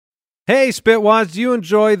Hey, Spitwads, do you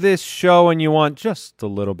enjoy this show and you want just a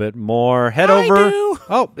little bit more? Head over. I do.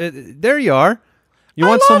 Oh, there you are. You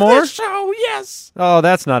want some more? This show, yes. Oh,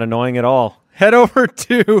 that's not annoying at all. Head over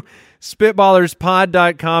to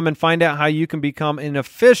SpitballersPod.com and find out how you can become an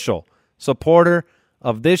official supporter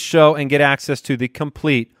of this show and get access to the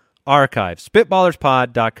complete archive.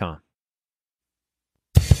 SpitballersPod.com.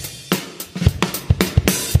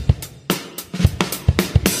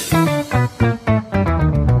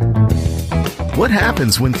 What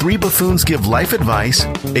happens when three buffoons give life advice,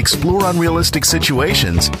 explore unrealistic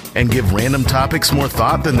situations, and give random topics more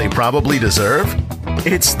thought than they probably deserve?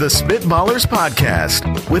 It's the Spitballers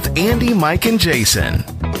Podcast with Andy, Mike, and Jason.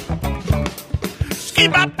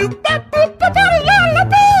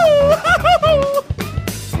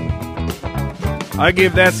 I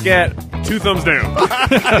give that scat 2 thumbs down.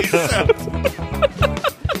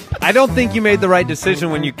 I don't think you made the right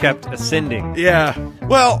decision when you kept ascending. Yeah.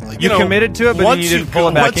 Well, You committed to it, but then you didn't pull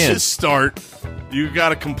it back in. Once you start, you got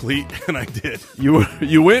to complete, and I did.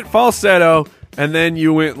 You went falsetto, and then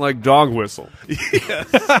you went like dog whistle.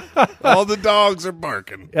 Yes. All the dogs are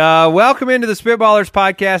barking. Welcome into the Spitballers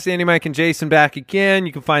Podcast. Andy, Mike, and Jason back again.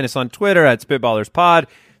 You can find us on Twitter at SpitballersPod.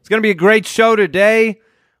 It's going to be a great show today.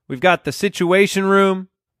 We've got the Situation Room.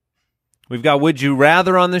 We've got Would You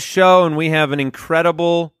Rather on the show, and we have an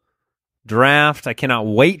incredible draft. I cannot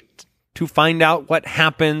wait to find out what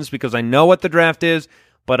happens because I know what the draft is,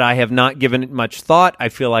 but I have not given it much thought. I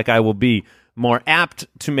feel like I will be more apt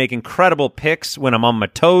to make incredible picks when I'm on my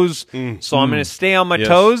toes, so I'm going to stay on my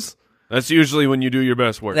toes. That's usually when you do your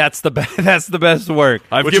best work. That's the that's the best work.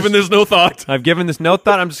 I've given this no thought. I've given this no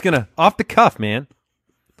thought. I'm just gonna off the cuff, man.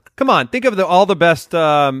 Come on, think of all the best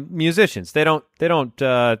musicians. They don't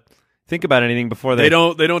think about anything before They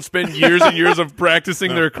don't spend years and years of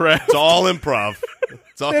practicing their craft. It's all improv.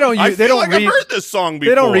 It's all, They don't I use- they feel don't like read- I've heard this song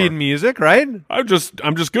before. They don't read music, right? I'm just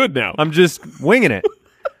good now. I'm just winging it.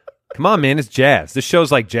 Come on, man, it's jazz. This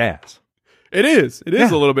show's like jazz. It is. It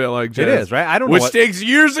is Yeah. a little bit like jazz. It is, right? I don't know Which what- takes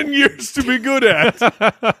years and years to be good at.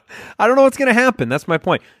 I don't know what's going to happen. That's my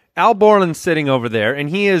point. Al Borland's sitting over there, and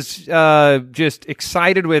he is just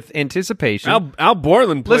excited with anticipation. Al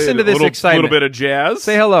Borland played Listen to this a little excitement. bit of jazz.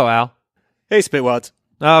 Say hello, Al. Hey, Spitwads.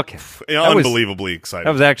 Okay. Yeah, That was- unbelievably excited.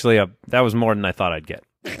 That was actually that was more than I thought I'd get.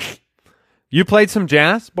 You played some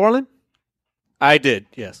jazz, Borland? I did,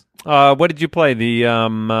 yes. What did you play? The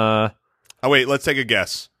Oh, wait, let's take a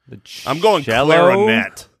guess. the I'm going cello?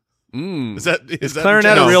 clarinet. Mm. Is that Clarinet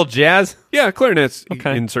jazz? a real jazz? Yeah, clarinet's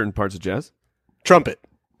Okay. in certain parts of jazz. Trumpet.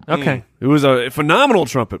 Okay. It was a phenomenal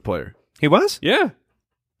trumpet player. He was? Yeah.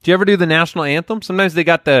 Did you ever do the national anthem? Sometimes they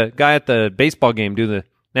got the guy at the baseball game do the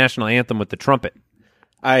national anthem with the trumpet.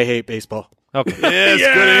 I hate baseball. Okay. Yes,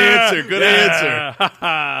 good answer. Good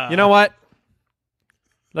answer. You know what?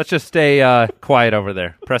 Let's just stay quiet over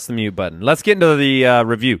there. Press the mute button. Let's get into the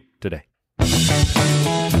review today.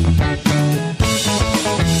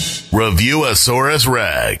 Reviewosaurus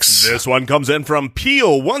Rex. This one comes in from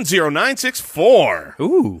Peel10964.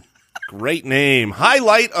 Ooh. Great name.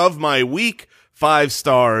 Highlight of my week, 5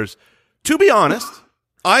 stars. To be honest,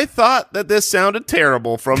 I thought that this sounded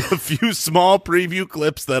terrible from a few small preview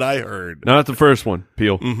clips that I heard. Not the first one,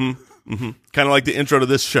 Peel. Kind of like the intro to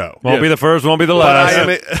this show. Won't be the first, won't be the But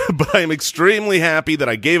last. but I am extremely happy that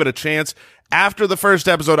I gave it a chance. After the first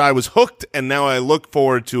episode, I was hooked, and now I look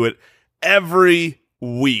forward to it every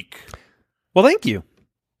week. Well, thank you.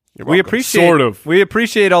 You're We welcome. appreciate Sort of. We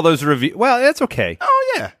appreciate all those reviews. Well, that's okay.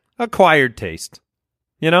 Oh, yeah. Acquired taste.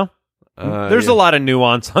 You know? There's yeah. a lot of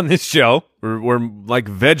nuance on this show. We're like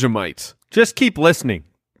Vegemites. Just keep listening.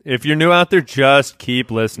 If you're new out there, just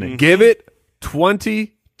keep listening. Give it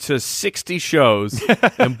 20 to 60 shows,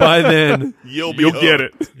 and by then You'll get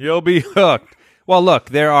it. You'll be hooked. Well, look,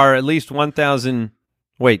 there are at least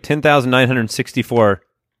 10,964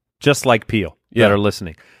 just like Peel Yeah. that are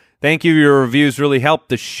listening. Thank you. Your reviews really help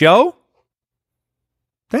the show.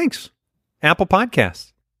 Thanks. Apple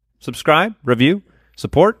Podcasts. Subscribe, review,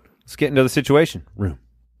 support. Let's get into the Situation Room.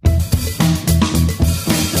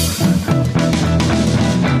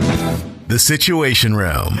 The Situation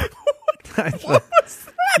Room.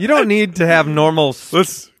 You don't need to have normal...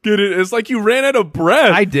 Let's get it. It's like you ran out of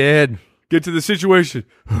breath. I did. Get to the situation.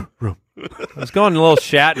 I was going a little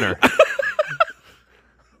Shatner.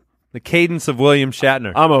 The cadence of William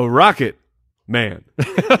Shatner. I'm a rocket man.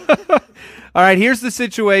 All right, here's the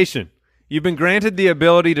situation. You've been granted the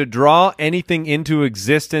ability to draw anything into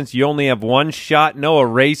existence. You only have one shot, no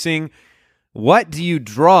erasing. What do you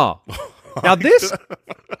draw? Now, this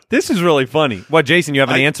is really funny. What, Jason, you have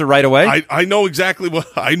an answer right away? I know exactly what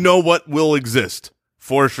I know what will exist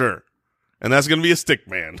for sure. and that's going to be a stick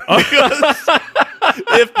man. Because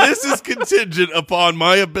if this is contingent upon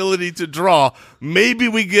my ability to draw, maybe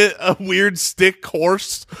we get a weird stick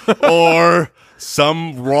horse or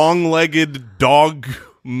some wrong-legged dog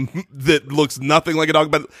that looks nothing like a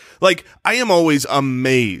dog. But like, I am always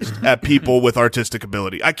amazed at people with artistic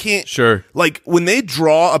ability. I can't like when they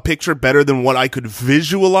draw a picture better than what I could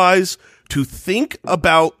visualize to think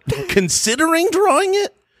about considering drawing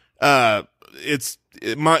it. It's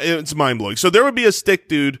mind blowing. So there would be a stick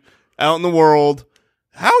dude out in the world.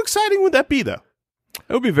 How exciting would that be, though?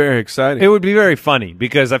 It would be very exciting. It would be very funny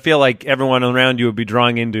because I feel like everyone around you would be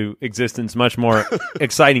drawing into existence much more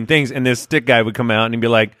exciting things, and this stick guy would come out and he'd be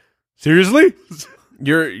like, "Seriously?"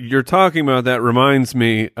 You're talking about that reminds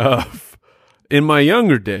me of in my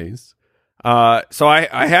younger days. So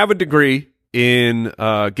I have a degree in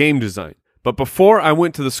game design, but before I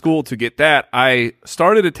went to the school to get that, I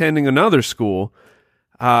started attending another school,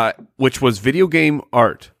 which was video game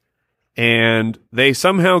art, and they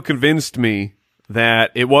somehow convinced me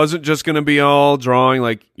that it wasn't just going to be all drawing,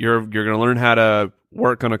 like you're going to learn how to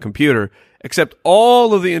work on a computer, except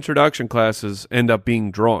all of the introduction classes end up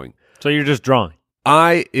being drawing. So you're just drawing.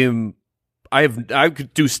 I could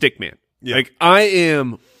do stickman. Yeah. Like I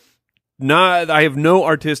have no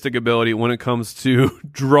artistic ability when it comes to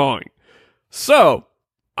drawing. So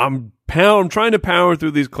I'm trying to power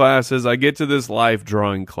through these classes. I get to this life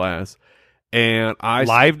drawing class, and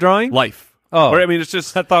Live drawing? life. Oh. Or, I mean, it's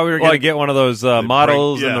just I thought we were going to like- get one of those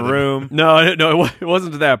models in the room. No, it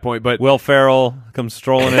wasn't to that point. But Will Ferrell comes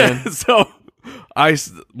strolling in. so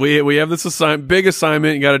we have this big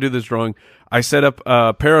assignment. You got to do this drawing. I set up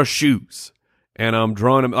a pair of shoes, and I'm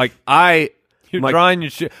drawing them like You're drawing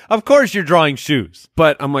your shoe. Of course you're drawing shoes.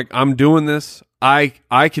 But I'm like, I'm doing this. I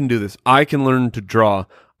can do this. I can learn to draw.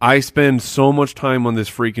 I spend so much time on this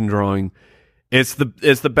freaking drawing. It's the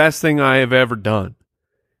best thing I have ever done.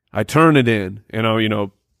 I turn it in, and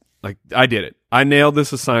like I did it. I nailed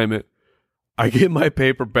this assignment. I get my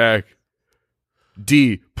paper back.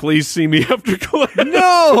 D, please see me after class.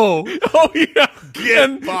 No! Oh yeah,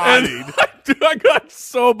 Get bodied. I got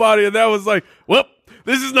so bodied, and that was like, well,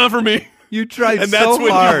 this is not for me. You tried And so that's when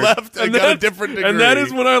hard. you left and got a different degree. And that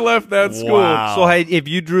is when I left that school. Wow. So hey, if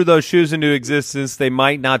you drew those shoes into existence, they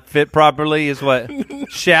might not fit properly. Is what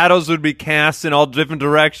shadows would be cast in all different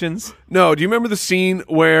directions. No, do you remember the scene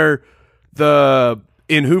where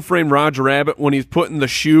in Who Framed Roger Rabbit when he's putting the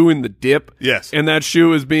shoe in the dip? Yes. And that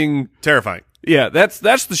shoe is being Terrifying. yeah, that's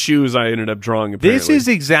the shoes I ended up drawing. Apparently. This is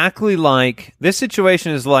exactly like this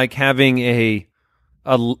situation is like having a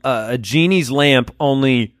genie's lamp,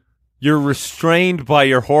 only you're restrained by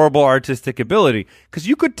your horrible artistic ability because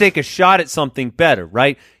you could take a shot at something better,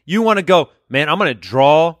 right? You want to go, man, I'm going to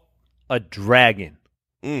draw a dragon.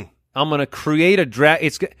 I'm going to create a dragon.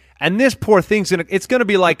 And this poor thing's it's going to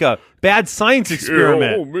be like a bad science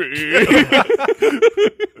experiment.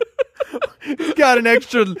 He's got an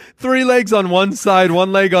extra 3 legs on one side,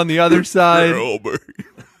 1 leg on the other side.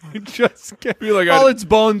 Just Feel like all I'd- its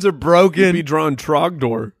bones are broken. be drawing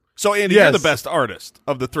Trogdor. So, Andy, Yes. you're the best artist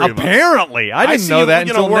of the three of us. Apparently, I didn't see know you, that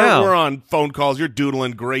you until know, now. We're on phone calls. You're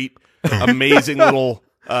doodling great, amazing little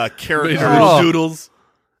characters. Oh. Doodles.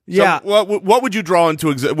 Yeah. So what would you draw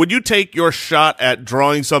into would you take your shot at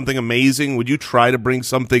drawing something amazing? Would you try to bring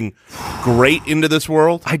something great into this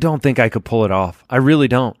world? I don't think I could pull it off. I really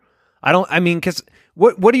don't. I mean, because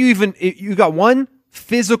what do you even, you got one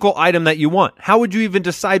physical item that you want. How would you even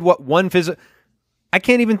decide what one physical, I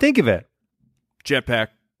can't even think of it. Jetpack.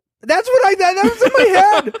 That's what that was in my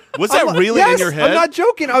head. Was that really Yes, in your head? I'm not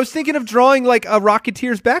joking. I was thinking of drawing like a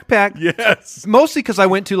Rocketeer's backpack. Yes. Mostly because I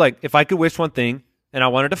went to like, if I could wish one thing and I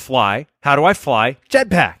wanted to fly, how do I fly?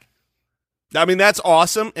 Jetpack. I mean, that's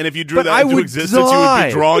awesome. And if you drew But that I into would existence, you would die.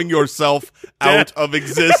 be drawing yourself out of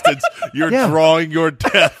existence. You're Yeah. drawing your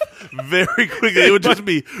death very quickly. It would just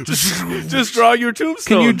be, Just draw your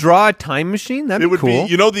tombstone. Can you draw a time machine? That'd it be would cool.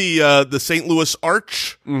 be, you know, the St. Louis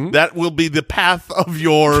Arch. That will be the path of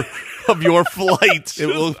your flight. It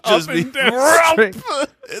will just be, Straight.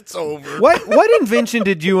 it's over. What invention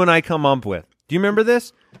did you and I come up with? Do you remember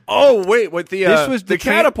this? Oh wait, what the This was the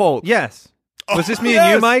tra- catapult? Yes. Was this me Yes.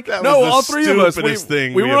 and you, Mike? That No, was the all three of us. stupidest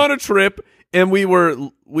thing we we were had. on a trip, and we were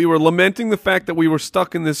lamenting the fact that we were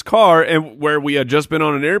stuck in this car, and where we had just been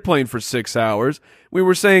on an airplane for 6 hours. We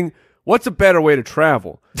were saying, "What's a better way to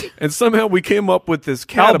travel?" And somehow we came up with this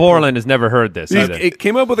Cal catapult. Borland has never heard this. either. It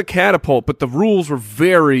came up with a catapult, but the rules were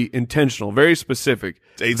very intentional, very specific.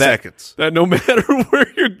 It's 8 seconds. That no matter where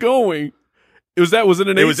you're going, was it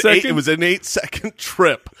an 8 second? It was an 8 second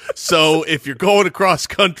trip. So if you're going across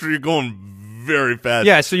country, you're going very fast.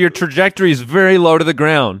 Yeah, so your trajectory is very low to the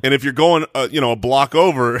ground. And if you're going, a block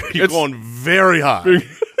over, you're going very high.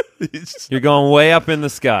 You're going way up in the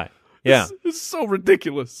sky. Yeah. It's so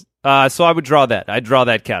ridiculous. So I would draw that. I'd draw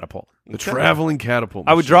that catapult. The traveling catapult.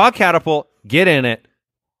 I would draw a catapult, get in it,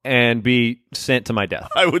 and be sent to my death.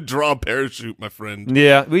 I would draw a parachute, my friend.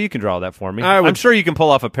 Yeah, well, you can draw that for me. I would- I'm sure you can pull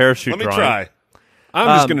off a parachute Let me drawing. try.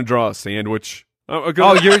 I'm just going to draw a sandwich.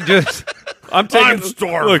 Oh, you're just... I'm taking. I'm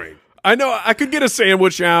starving. Look, I know I could get a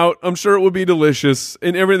sandwich out. I'm sure it would be delicious,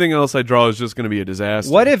 and everything else I draw is just going to be a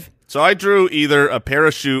disaster. What if... So I drew either a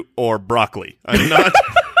parachute or broccoli.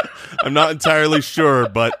 I'm not entirely sure,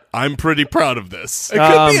 but I'm pretty proud of this. It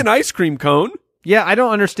could be an ice cream cone. Yeah, I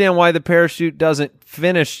don't understand why the parachute doesn't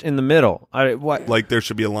finish in the middle. What? Like there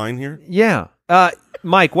should be a line here. Yeah.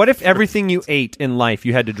 Mike, what if everything you ate in life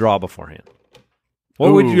you had to draw beforehand?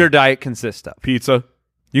 What would Ooh. your diet consist of? Pizza.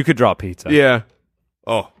 You could draw pizza. Yeah.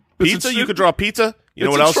 Oh, It's pizza? a- You could draw pizza? You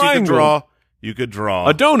know it's what a else you triangle. could draw? You could draw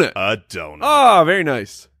A donut. A donut. Oh, very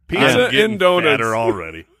nice. Pizza I'm getting and donuts. fatter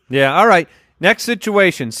already. Yeah, all right. Next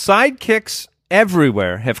situation. Sidekicks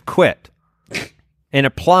everywhere have quit and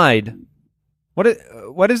applied.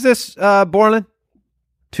 What is this, Borland?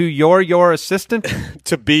 To your assistant?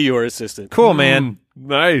 To be your assistant. Cool, man.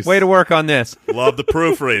 Nice. Way to work on this. Love the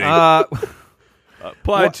proofreading.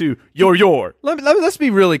 apply to your. Let's be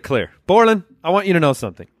really clear. Borland, I want you to know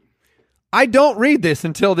something. I don't read this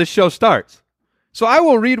until this show starts. So I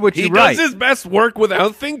will read what He you does write. his best work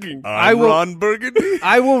without thinking. I'm will- Ron Burgundy.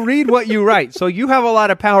 I will read what you write. So you have a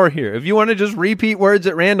lot of power here. If you want to just repeat words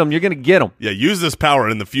at random, you're going to get them. Yeah, use this power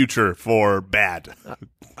in the future for bad.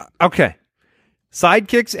 Okay.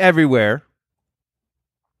 Sidekicks everywhere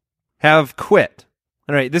have quit.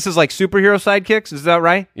 All right. This is like superhero sidekicks. Is that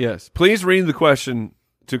right? Yes. Please read the question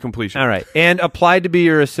to completion. All right. And applied to be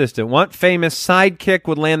your assistant. What famous sidekick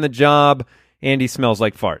would land the job? Andy smells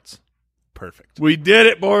like farts. Perfect. We did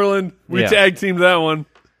it, Borland. We Yeah. tag teamed that one.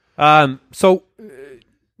 So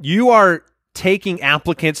you are taking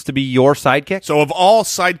applicants to be your sidekick? So of all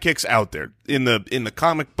sidekicks out there in the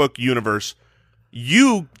comic book universe,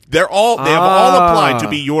 they have all applied to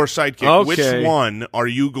be your sidekick. Okay. Which one are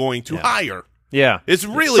you going to hire? Yeah. It's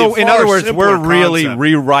really so. a In far other words, simpler we're really concept.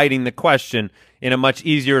 rewriting the question in a much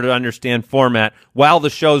easier to understand format while the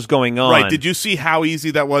show's going on. Right. Did you see how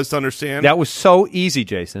easy that was to understand? That was so easy,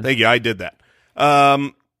 Jason. Thank you. I did that.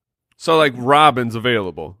 So, like, Robin's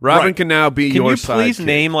available. Robin Right. can now be Can your you please sidekick.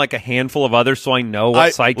 name like a handful of others so I know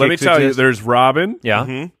what sidekicks Let me tell you, exist? there's Robin.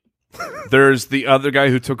 Yeah. There's the other guy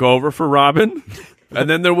who took over for Robin. And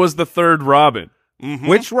then there was the third Robin.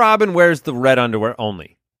 Which Robin wears the red underwear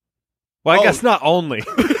only? Well, I Oh. guess not only.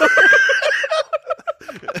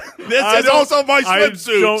 This is also my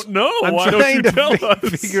swimsuit. I don't know. I'm Why trying don't you to tell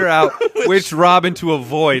us? figure out which Robin to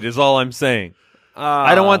avoid is all I'm saying.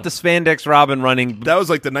 I don't want the spandex Robin running. That was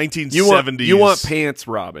like the 1970s. You want pants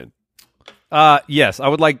Robin. Yes, I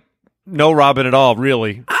would like no Robin at all,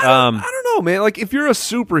 really. I don't know, man. Like, if you're a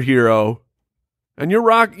superhero and you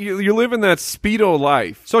live in that Speedo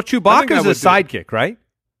life. So I think Chewbacca's I a would do sidekick, right?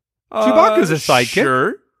 Chewbacca's a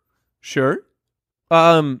sidekick. Sure.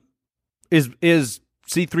 Is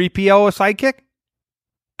C-3PO a sidekick?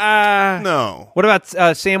 No. What about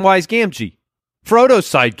Samwise Gamgee? Frodo's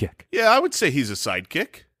sidekick. Yeah, I would say he's a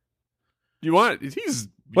sidekick. He's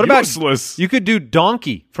What about useless. You could do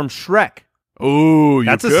Donkey from Shrek. Oh,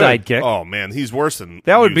 That's a sidekick. Oh man, he's worse than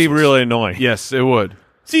That would be useless. really annoying. Yes, it would.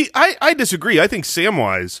 See, I disagree. I think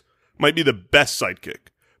Samwise might be the best sidekick.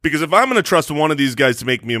 Because if I'm going to trust one of these guys to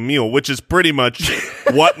make me a meal, which is pretty much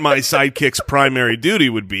what my sidekick's primary duty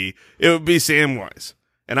would be, it would be Samwise.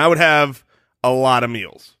 And I would have a lot of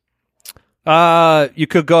meals. You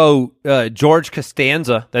could go George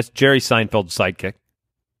Costanza. That's Jerry Seinfeld's sidekick.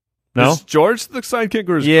 No? Is George the sidekick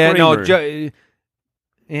or is Yeah, Kramer? no.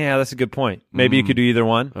 Yeah, that's a good point. Maybe you could do either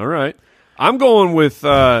one. All right. I'm going with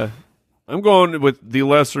the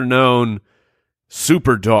lesser known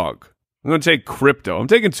Super Dog. I'm going to take Crypto. I'm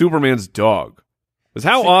taking Superman's dog. Because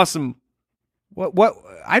how awesome. What?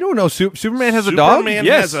 I don't know. Superman has a dog? Superman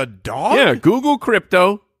Yes. has a dog? Yeah, Google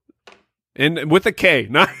Crypto. And with a K.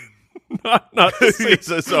 Not the C.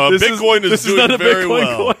 So Bitcoin is doing not a very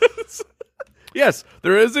Bitcoin well. quiz. Yes,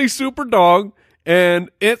 there is a super dog, and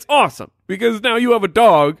it's awesome. Because now you have a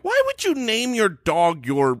dog. Why would you name your dog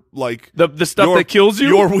your, like... The stuff that kills you?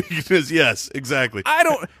 Your weakness, yes, exactly. I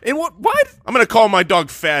don't. And why? I'm going to call my dog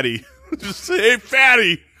Fatty. Just say, hey,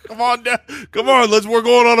 Fatty, come on down. Come on, we're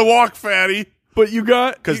going on a walk, Fatty. But you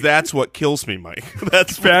got. Because that's what kills me, Mike.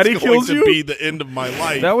 That's Fatty what's going kills to you? be the end of my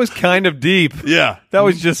life. That was kind of deep. Yeah. That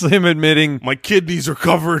was just him admitting. My kidneys are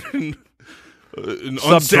covered in an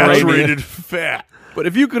Subterranean. unsaturated fat. But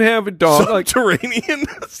if you could have a dog, like Subterranean,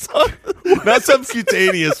 not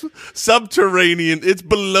subcutaneous, subterranean. It's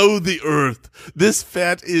below the earth. This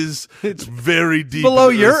fat it's very deep below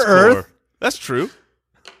in the your Earth's core. earth. That's true.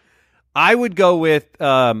 I would go with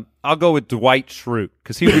I'll go with Dwight Schrute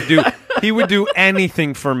because he would do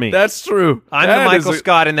anything for me. that's true. I'm That the Michael is a-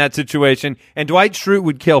 Scott in that situation, and Dwight Schrute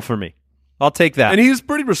would kill for me. I'll take that. and he's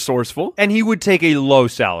pretty resourceful. And he would take a low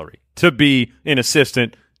salary to be an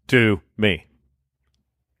assistant to me.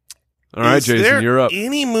 All right, Is Jason, there you're up.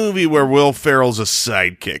 any movie where Will Ferrell's a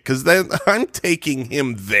sidekick? Because then I'm taking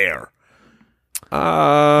him there.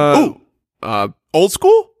 Old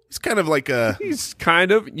school? He's kind of like a He's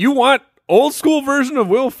kind of. You want old school version of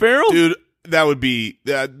Will Ferrell? dude. That would be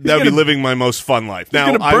that would be gonna- living my most fun life. He's Now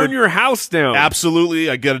gonna I burn would, your house down. absolutely.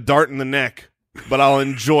 I get a dart in the neck, but I'll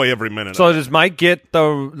enjoy every minute. So of it. does Mike get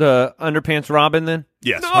the underpants Robin then?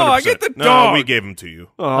 Yes, No, 100%. I get the No, dog. we gave him to you.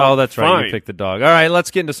 Oh, that's right. fine. You picked the dog. All right, let's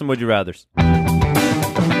get into some Would You Rathers.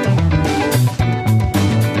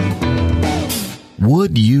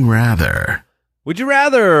 Would you rather? Would you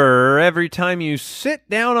rather every time you sit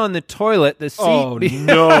down on the toilet, the seat Oh be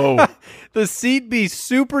no! the seat be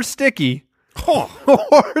super sticky Oh,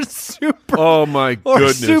 or super Oh my or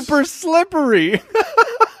goodness! super slippery?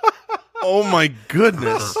 oh my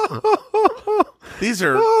goodness. These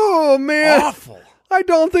are Oh man. awful. I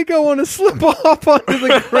don't think I want to slip off onto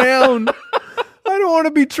the ground. I don't want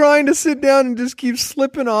to be trying to sit down and just keep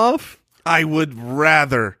slipping off, I would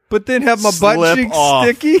rather but then have my butt Slip cheeks off.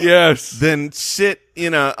 sticky. Yes. than sit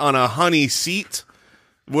on a honey seat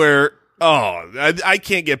where I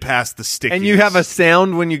can't get past the sticky. And you have a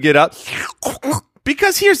sound when you get up.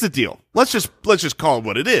 because here's the deal. Let's just call it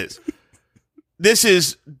what it is. This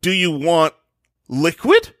is, do you want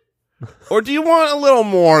liquid or do you want a little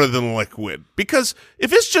more than liquid? Because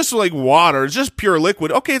if it's just like water, it's just pure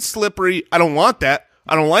liquid, okay, it's slippery. I don't want that.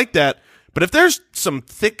 I don't like that. But if there's some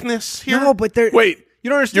thickness here, No, but there. Wait, you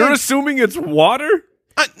don't understand. you're assuming it's water?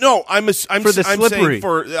 no, I'm For the slippery. saying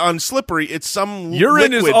for on slippery, it's some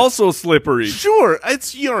Urine liquid. is also slippery. Sure,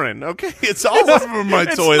 it's urine. Okay, it's all over my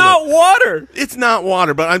It's toilet. not water. It's not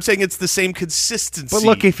water, but I'm saying it's the same consistency. But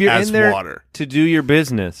look, if you're as in there water. to do your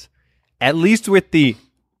business, at least with the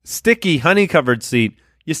sticky honey-covered seat,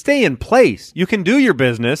 you stay in place. You can do your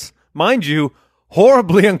business, mind you,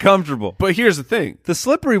 horribly uncomfortable. But here's the thing. The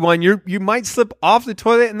slippery one, you might slip off the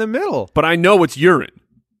toilet in the middle. But I know it's urine.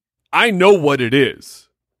 I know what it is.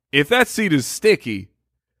 If that seat is sticky,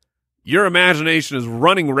 your imagination is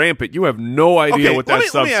running rampant. You have no idea Okay, what that let me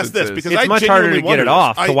substance ask this is. because It's I much harder genuinely to get it wonder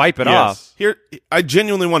off, this. to wipe it yes. off. Here, I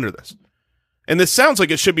genuinely wonder this, and this sounds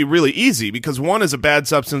like it should be really easy because one is a bad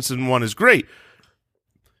substance and one is great.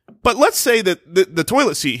 But let's say that the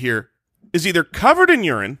toilet seat here is either covered in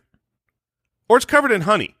urine or it's covered in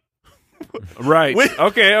honey. Right. Which-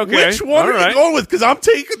 okay. Which one All are right. you going with? Because I'm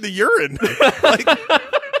taking the urine. Like,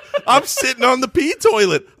 I'm sitting on the pee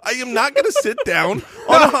toilet. I am not going to sit down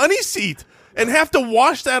on a honey seat and have to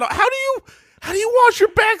wash that off. How do you wash your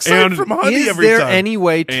backside And from honey Is every there time? any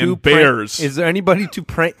way to And bears. Is there anybody to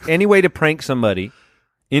prank any way to prank somebody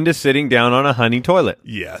into sitting down on a honey toilet?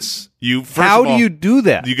 Yes. You. First How of do all, you do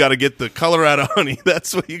that? You got to get the color out of honey.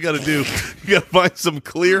 That's what you got to do. You got to find some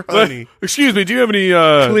clear honey. Excuse me, do you have any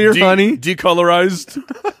Clear honey? decolorized?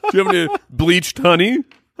 Do you have any bleached honey?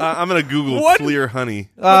 I'm going to Google What? clear honey.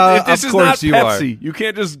 This of is course not you Pepsi. You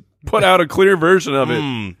can't just put out a clear version of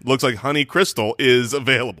it. Looks like honey crystal is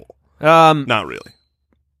available. are. Not really.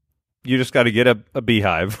 You just got to get a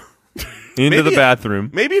beehive into Maybe the it- bathroom.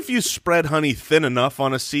 Maybe if you spread honey thin enough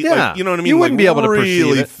on a seat, Yeah. like, you know what I mean? You wouldn't like be able to perceive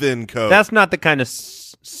really it. thin coat. That's not the kind of.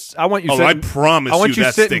 I want you. Oh, I sitting, promise I want you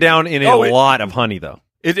that's sitting sticky. down in a Oh, it- lot of honey, though.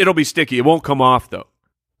 It'll be sticky. It won't come off though.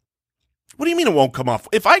 What do you mean it won't come off?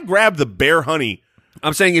 If I grab the bare honey,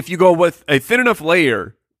 I'm saying if you go with a thin enough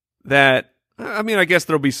layer that, I mean, I guess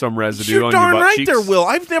there'll be some residue you're on darn your butt right cheeks. there, Will.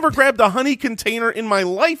 I've never grabbed a honey container in my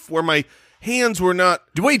life where my hands were not.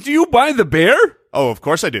 Wait, do you buy the bear? Oh, of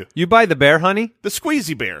course I do. You buy the bear honey? The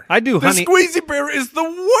squeezy bear. I do The honey. squeezy bear is the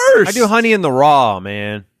worst. I do honey in the raw,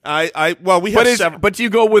 man. Well, we have several. But you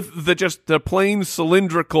go with the plain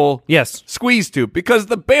cylindrical Yes. squeeze tube because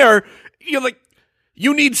the bear,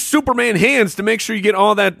 you need Superman hands to make sure you get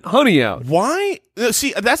all that honey out. Why?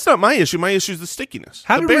 See, that's not my issue. My issue is the stickiness.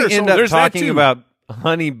 How the did bear we is end so- up there's that talking too. about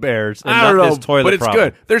honey bears and I don't not know, this toilet but it's problem?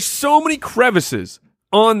 good. There's so many crevices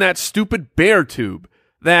on that stupid bear tube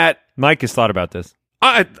that Mike has thought about this.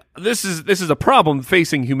 this is a problem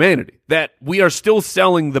facing humanity, that we are still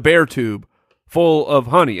selling the bear tube full of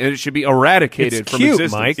honey, and it should be eradicated It's from cute,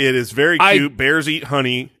 existence. Mike. It is very I- cute. Bears eat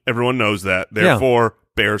honey. Everyone knows that. Therefore,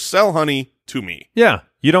 bears sell honey to me. Yeah.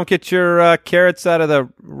 You don't get your carrots out of the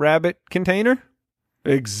rabbit container?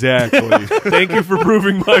 Exactly. Thank you for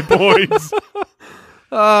proving my points.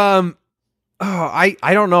 I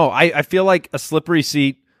don't know. I feel like a slippery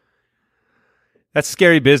seat. That's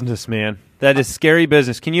scary business, man. That is scary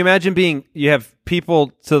business. Can you imagine you have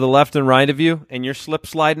people to the left and right of you, and you're slip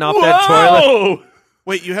sliding off that toilet?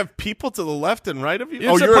 Wait, you have people to the left and right of you?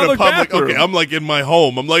 It's a you're in a public public. bathroom. Okay, I'm like in my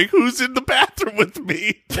home. I'm like, who's in the bathroom with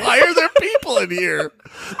me? Why are there people in here?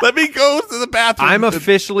 Let me go to the bathroom. I'm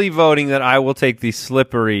officially voting that I will take the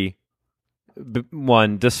slippery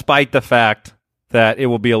one, despite the fact that it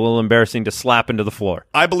will be a little embarrassing to slap into the floor.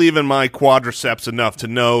 I believe in my quadriceps enough to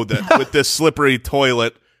know that with this slippery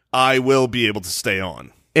toilet, I will be able to stay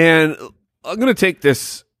on. And I'm going to take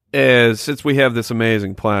this since we have this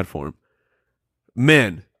amazing platform.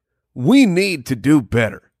 Men, we need to do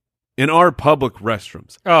better in our public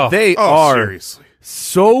restrooms. Oh. They Oh, are seriously.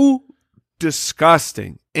 so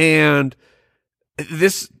disgusting. And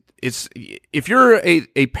this is, if you're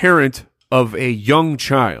a parent of a young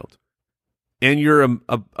child and you're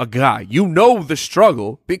a guy, you know the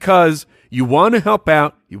struggle because you want to help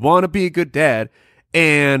out, you want to be a good dad,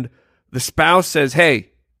 and the spouse says,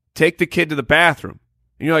 hey, take the kid to the bathroom.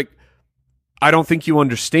 And you're like, I don't think you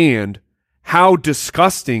understand how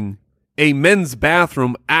disgusting a men's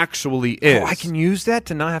bathroom actually is. Oh, I can use that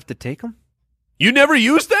to not have to take them? You never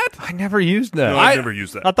used that? I never used that. No, I've never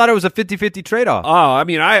used that. I thought it was a 50-50 trade-off. Oh, I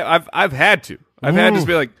mean, I've had to. I've had to just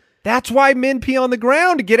be like, That's why men pee on the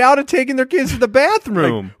ground to get out of taking their kids to the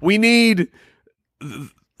bathroom. we need,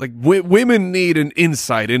 women need an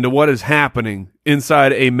insight into what is happening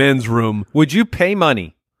inside a men's room. Would you pay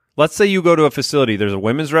money? Let's say you go to a facility. There's a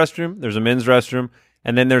women's restroom, there's a men's restroom,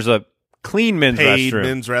 and then there's a clean men's Paid restroom.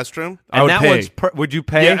 men's restroom? I And would that pay. one's would you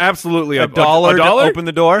pay? Yeah, absolutely. A dollar to open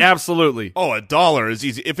the door? Absolutely. Oh, $1 is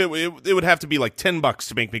easy. If it would have to be like $10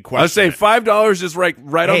 to make me question. I'd say it. $5 is right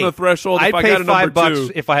on Hey, the threshold. If I'd I pay got a number $5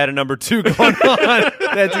 two. if I had a number 2 going on.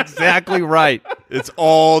 That's exactly right. It's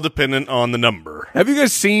all dependent on the number. Have you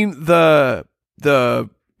guys seen the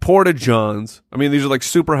Porta Johns? I mean, these are like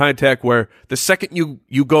super high tech where the second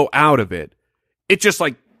you go out of it, it just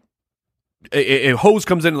like a hose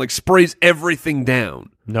comes in and like sprays everything down.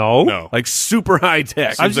 No. No. Like super high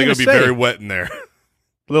tech. I was Seems like gonna it'll be say. very wet in there.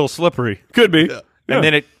 A little slippery. Could be. Yeah. And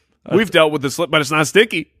then it We've dealt with the slip, but it's not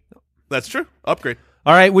sticky. That's true. Upgrade.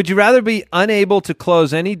 All right, would you rather be unable to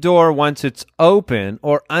close any door once it's open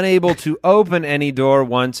or unable to open any door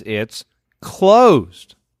once it's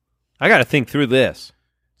closed? I got to think through this.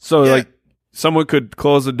 So Yeah. like someone could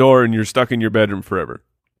close the door and you're stuck in your bedroom forever.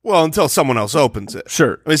 Well, until someone else opens it.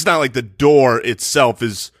 Sure. I mean, it's not like the door itself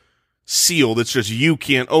is sealed. It's just you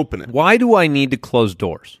can't open it. Why do I need to close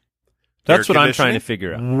doors? That's Air what I'm trying to conditioning?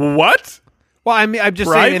 figure out. What? Well, I mean, I'm just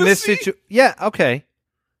saying in this Privacy? situation. Yeah, okay.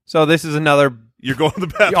 So this is another. You're going to the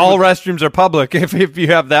bathroom. All restrooms are public. If you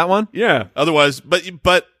have that one, Yeah. Otherwise, but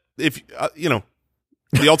if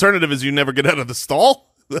the alternative is you never get out of the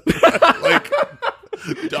stall. Like,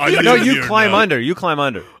 no, you climb under. You climb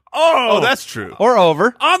under Oh, Oh, that's true. or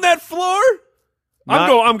over. on that floor?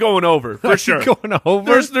 Not- I'm going over Are for you sure. going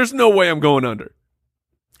over. There's no way I'm going under.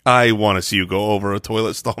 I want to see you go over a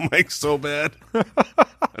toilet stall, Mike, so bad.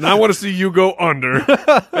 And I want to see you go under.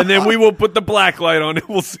 And then we will put the black light on and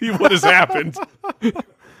we'll see what has happened.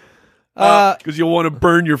 Because you'll want to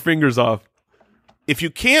burn your fingers off. If you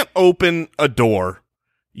can't open a door,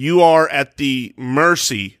 you are at the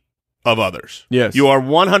mercy of others. Yes. You are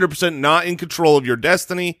 100% not in control of your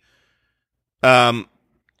destiny. Now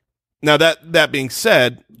that being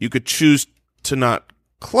said, you could choose to not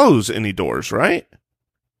close any doors, right?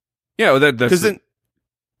 Yeah, well, that's Because then,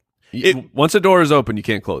 once a door is open, you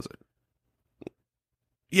can't close it.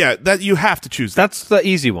 yeah, that you have to choose that, That's the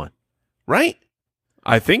easy one. right?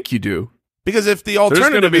 I think you do. Because if the There's going to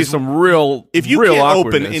alternative be is some real if you real can't open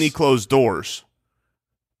awkwardness. any closed doors,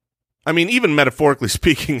 I mean, even metaphorically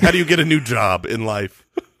speaking, how do you get a new job in life?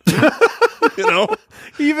 You know?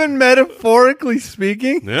 Even metaphorically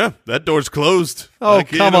speaking. Yeah, that door's closed. Oh, I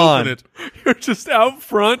can't come open on. it. You're just out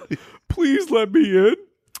front. Please let me in.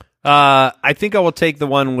 I think I will take the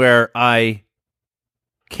one where I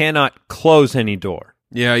cannot close any door.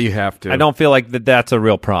 Yeah, you have to. I don't feel like that's a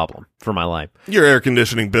real problem for my life. Your air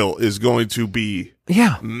conditioning bill is going to be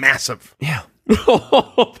Yeah. massive. Yeah.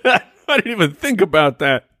 I didn't even think about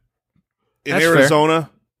that. In That's fair. Arizona,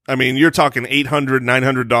 I mean, you're talking $800,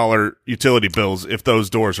 $900 utility bills if those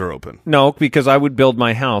doors are open. No, because I would build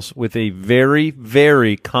my house with a very,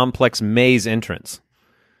 very complex maze entrance.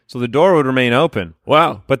 So the door would remain open,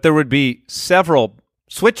 Wow. but there would be several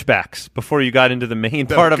switchbacks before you got into the main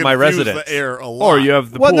part of my Confuse residence. the air a lot. Or you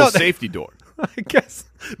have the Well, pool no, safety door. I guess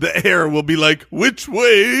The air will be like, which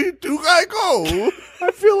way do I go?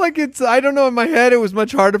 I feel like I don't know, in my head it was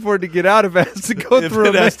much harder for it to get out if it has to go If through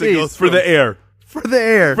it a has to go maze. through For the air. For the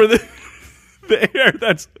air. For the air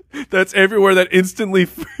that's everywhere that instantly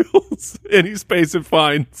fills any space it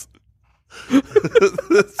finds.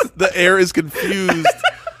 The air is confused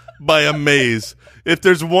by a maze. If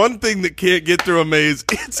there's one thing that can't get through a maze,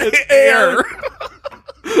 it's air.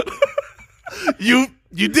 You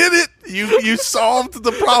did it. You solved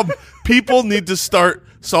the problem. People need to start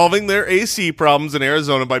solving their AC problems in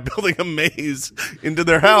Arizona by building a maze into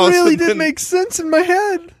their house. It really and did then- make sense in my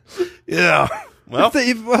head. Yeah. Well,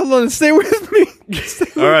 Hold on, stay with me.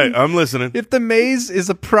 all right. I'm listening. If the maze is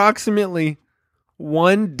approximately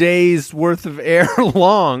 1 day's worth of air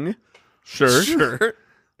long, Sure.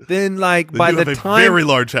 then like Then by you the have a time very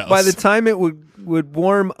large house. by the time it would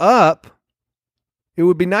warm up, it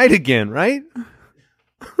would be night again, right?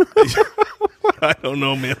 I don't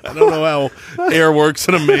know, man. I don't know how air works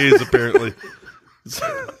in a maze. Apparently,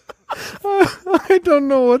 I don't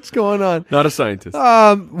know what's going on. Not a scientist.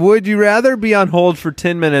 Would you rather be on hold for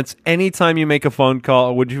 10 minutes anytime you make a phone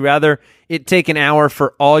call, or would you rather it take an hour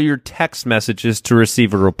for all your text messages to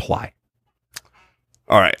receive a reply?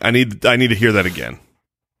 all right. I need to hear that again.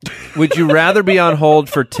 Would you rather be on hold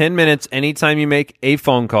for 10 minutes anytime you make a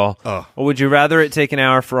phone call, Oh. or would you rather it take an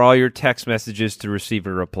hour for all your text messages to receive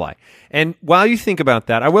a reply? And while you think about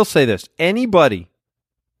that, I will say this. Anybody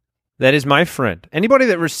that is my friend, anybody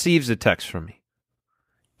that receives a text from me,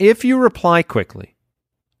 if you reply quickly,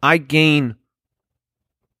 I gain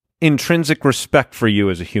intrinsic respect for you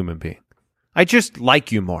as a human being. I just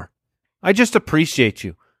like you more. I just appreciate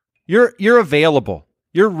you. You're available.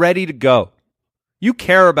 You're ready to go. You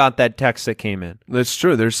care about that text that came in. That's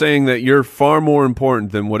true. They're saying that you're far more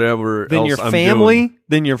important than whatever Than else your I'm family, doing.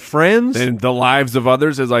 than your friends. Than the lives of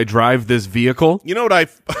others as I drive this vehicle. You know what I?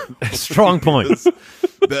 Strong point.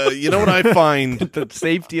 You know what I find? The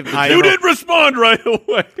safety of the I- general- You didn't respond right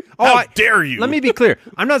away. How dare you? Let me be clear.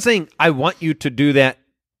 I'm not saying I want you to do that.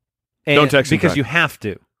 Don't text me because back. you have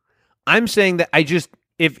to. I'm saying that I just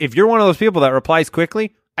if you're one of those people that replies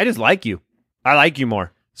quickly, I just like you. I like you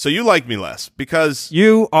more. So you like me less because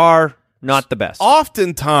You are not the best.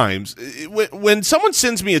 oftentimes when someone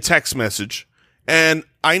sends me a text message and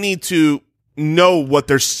I need to know what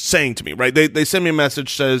they're saying to me, right? They send me a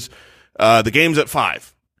message says the game's at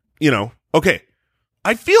 5. Okay.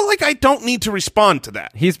 I feel like I don't need to respond to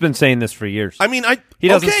that. He's been saying this for years. I mean, He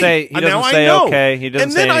doesn't okay, say- he doesn't now I say know. okay, he doesn't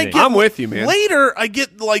and then say I anything. get, I'm with you, man. Later, I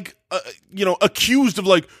get like, accused of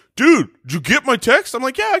like, dude, did you get my text? I'm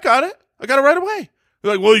like, yeah, I got it. I got it right away.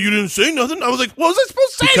 They're like, well, you didn't say nothing. I was like, what was I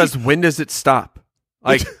supposed to say? Because when does it stop?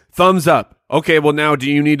 Like, thumbs up. Okay, well, now do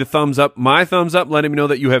you need to thumbs up my thumbs up, letting me know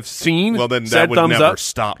that you have seen Well, then that said would thumbs never up?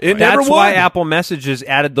 stop, It right? never That's why would. Apple Messages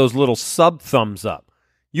added those little sub thumbs up.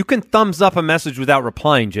 You can thumbs up a message without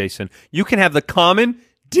replying, Jason. You can have the common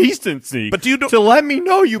decency But do you to let me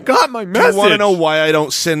know you got my Do message. you want to know why I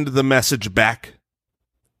don't send the message back?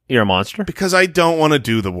 You're a monster. Because I don't want to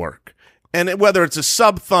do the work. And whether it's a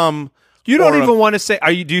sub thumb, You don't or a- even want to say.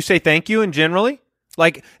 Do you say thank you? And generally,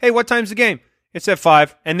 like, hey, what time's the game? It's at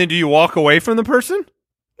 5. And then do you walk away from the person?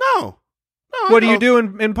 No. What do you do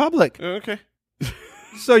in public? Okay.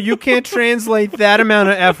 So you can't translate that amount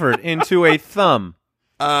of effort into a thumb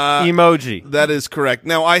emoji. That is correct.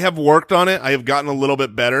 Now, I have worked on it. I have gotten a little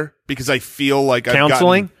bit better because I feel like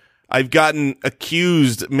Counseling? I've gotten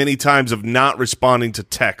accused many times of not responding to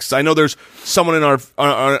texts. I know there's someone in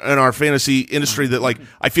our fantasy industry that like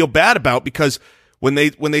I feel bad about because when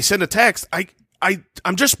they send a text,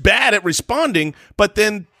 I'm just bad at responding, but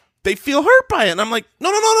then they feel hurt by it, and I'm like,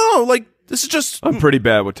 no, like this is just I'm pretty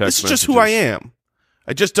bad with text this is just who I messages. am.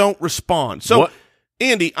 I just don't respond. So, What?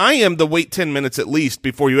 Andy, I am the wait 10 minutes at least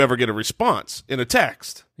before you ever get a response in a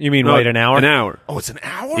text. You mean No, wait an hour? An hour. Oh, it's an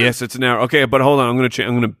hour? Yes, it's an hour. Okay, but hold on. I'm going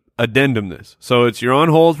to addendum this. So it's you're on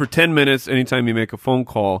hold for 10 minutes anytime you make a phone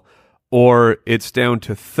call, or it's down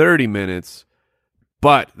to 30 minutes.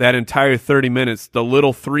 But that entire 30 minutes, the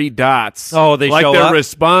little 3 dots, Oh, they like show they're up?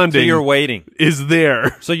 responding, So you're waiting. is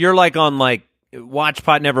there. So you're like on like Watch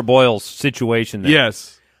Pot Never Boils situation there.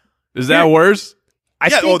 Yes. Is that Yeah. worse? I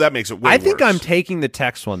Yeah, think, that makes it way I think worse. I'm taking the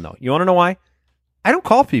text one, though. You want to know why? I don't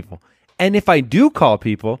call people. And if I do call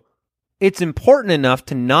people, it's important enough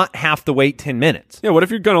to not have to wait 10 minutes. Yeah, what if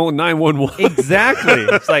you're going to 911? Exactly.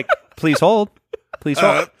 It's like, please hold. Please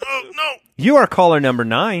hold. No. You are caller number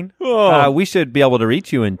 9. Oh. We should be able to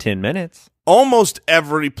reach you in 10 minutes. Almost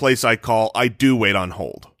every place I call, I do wait on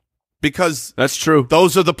hold because That's true.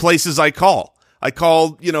 those are the places I call. I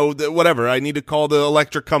call, whatever. I need to call the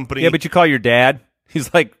electric company. Yeah, but you call your dad.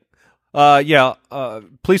 He's like,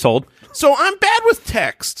 Please hold. So I'm bad with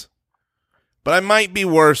text, but I might be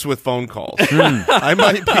worse with phone calls. I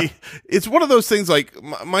might be. It's one of those things like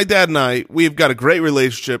my dad and I, we've got a great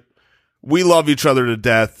relationship. We love each other to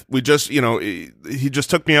death. We just, he just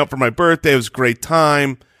took me out for my birthday. It was a great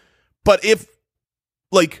time. But if,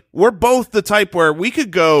 we're both the type where we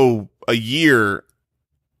could go a year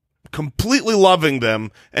completely loving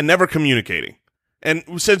them and never communicating.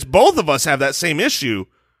 And since both of us have that same issue,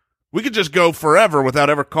 we could just go forever without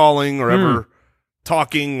ever calling or ever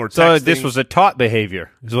talking or texting. So this was a taught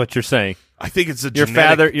behavior, is what you're saying. I think it's a Your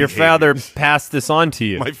father passed this on to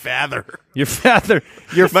you. My father. Your father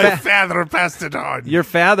Passed it on. Your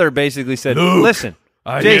father basically said, Luke, "Listen,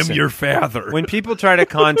 I Jason, am your father." when people try to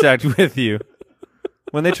contact with you,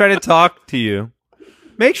 when they try to talk to you,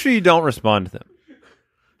 make sure you don't respond to them.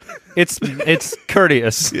 It's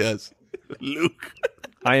courteous. Yes. Luke.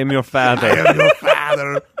 I am your father. I am your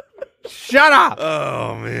father. Shut up.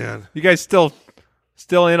 Oh, man. You guys still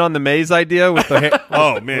in on the maze idea with the hair?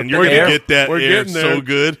 Oh, man. You're We're going to there. get that We're air getting there. so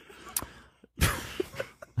good.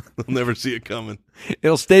 They'll never see it coming.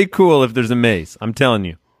 It'll stay cool if there's a maze. I'm telling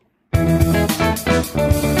you.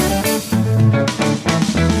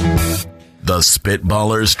 The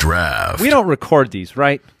Spitballers Draft. We don't record these,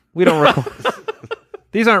 right? We don't record.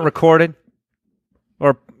 These aren't recorded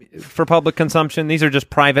or for public consumption. These are just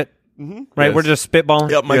private, right? Yes. We're just spitballing.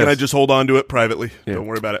 Yep, Mike and I Yes. just hold on to it privately. Yeah. Don't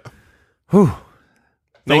worry about it. Whew. No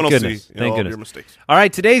Thank one goodness. will see Thank all of goodness. your mistakes. All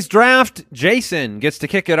right, today's draft, Jason gets to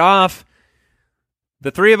kick it off.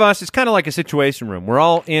 The three of us, it's kind of like a situation room. We're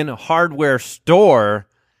all in a hardware store,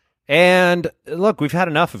 and look, we've had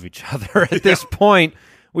enough of each other at this point.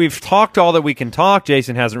 We've talked all that we can talk.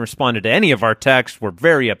 Jason hasn't responded to any of our texts. We're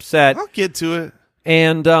very upset. I'll get to it.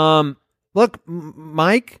 And look,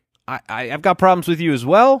 Mike, I've got problems with you as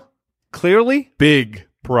well, clearly. Big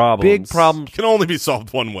problems. Big problems. Can only be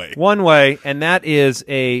solved one way. One way, and that is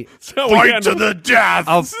a That's how we Fight handle, to the death.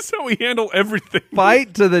 This is how we handle everything.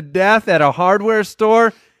 fight to the death at a hardware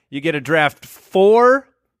store. You get to draft 4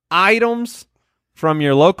 items from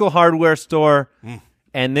your local hardware store,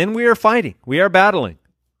 and then we are fighting. We are battling.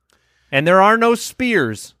 And there are no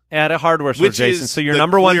spears at a hardware store, Which Jason. is So your the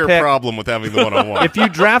number one clear pick. problem with having the one-on-one. If you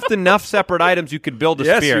draft enough separate items, you could build a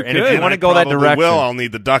Yes, spear. you And if could. you want to I go that probably direction, will. I'll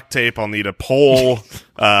need the duct tape. I'll need a pole.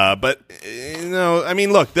 But I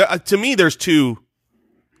mean, look. To me, there's 2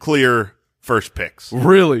 clear first picks.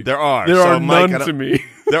 Really? There are. There So, are Mike, none to me.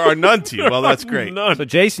 There are none to you. Well, that's great. None. so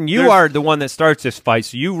Jason, you There's- are the one that starts this fight.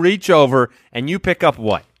 So you reach over and you pick up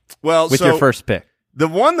what Well, with so your first pick? the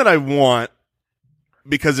one that I want,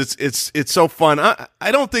 because it's so fun.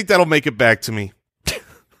 I don't think that'll make it back to me,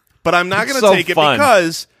 but I'm not It's going to so take fun. it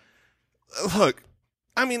because, look,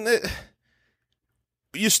 I mean,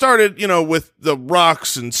 you started, with the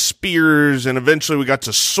rocks and spears, and eventually we got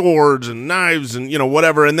to swords and knives and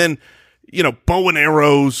whatever, and then bow and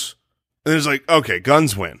arrows, and it's like, okay,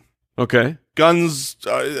 guns win. Okay. Guns,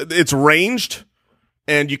 it's ranged,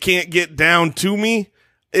 and you can't get down to me.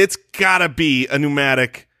 It's gotta be a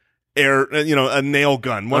pneumatic a nail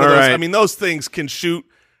gun. One of All those. right. I mean, those things can shoot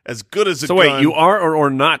as good as a So gun. wait, you are or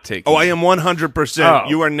not taking? Oh, I am 100%. Oh.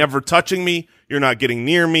 You are never touching me. You're not getting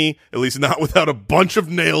near me. At least not without a bunch of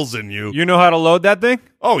nails in you. You know how to load that thing?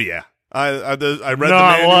 Oh yeah, I read the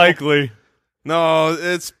manual. likely. No,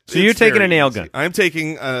 it's. So you're it's taking very a nail easy. gun. I'm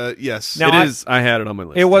taking. Yes. Now, It is. I had it on my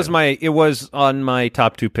list. It was yeah. it was on my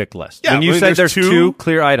top 2 pick list. Yeah, when you I mean, said there's there's 2 2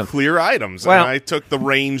 clear items. clear items, Well- and I took the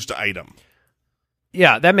ranged item.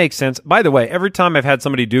 Yeah, that makes sense. By the way, every time I've had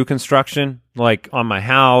somebody do construction, like on my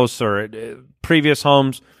house or previous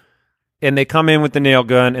homes, and they come in with the nail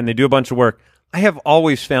gun and they do a bunch of work, I have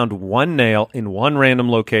always found one nail in one random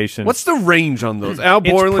location. What's the range on those? Al It's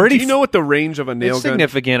Borland, pretty do you know what the range of a nail it's gun?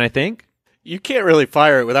 significant, I think. You can't really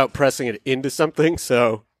fire it without pressing it into something,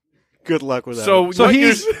 so good luck with that. So So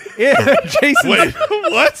he's yeah, Jason. Wait,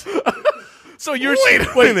 what? So you're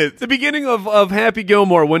Wait a minute. The beginning of Happy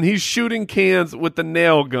Gilmore when he's shooting cans with the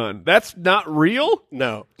nail gun. That's not real.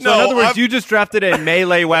 no. So in other words, you just drafted a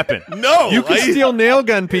melee weapon. No, You can steal nail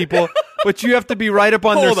gun people, but you have to be right up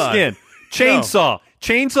on Hold their on. skin. Chainsaw.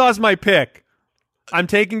 Chansaw's my pick. I'm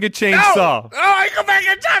taking a chainsaw. Oh, I go back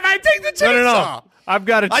in time. I take the chainsaw. No. I've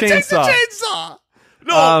got a I take the chainsaw. chainsaw.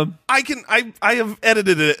 No, I can. I have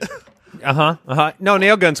edited it. No,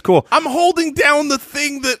 nail gun's cool. I'm holding down the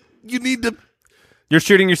thing that you need to. You're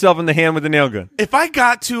shooting yourself in the hand with a nail gun. If I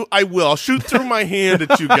got to, I will. I'll shoot through my hand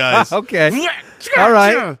at you guys. Okay. All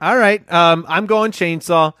right. All right. I'm going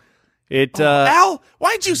chainsaw. It Al,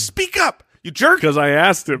 why'd you speak up? You jerk. Because I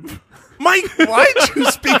asked him. Mike, why'd you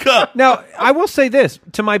speak up? Now, I will say this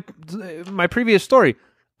to my previous story.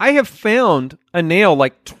 I have found a nail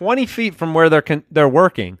like 20 feet from where they're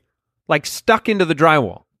working, like stuck into the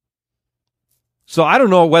drywall. So I don't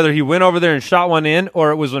know whether he went over there and shot one in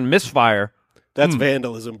or it was a misfire. That's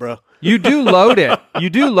vandalism, bro. You do load it. You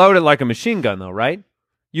do load it like a machine gun, though, right?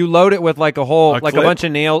 You load it with like a whole, like clip? a bunch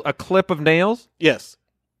of nails, a clip of nails. Yes.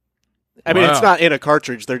 I mean, Wow. it's not in a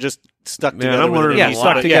cartridge. They're just stuck Man, together. I'm with wondering an Yeah, why.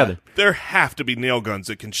 adhesive. stuck together. There have to be nail guns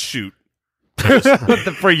that can shoot.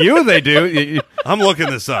 For you, they do. I'm looking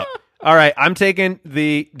this up. All right, I'm taking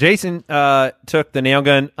Jason took the nail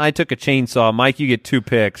gun. I took a chainsaw. Mike, you get 2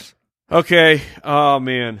 picks. Okay. Oh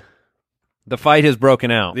man. The fight has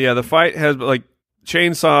broken out. Yeah, the fight has like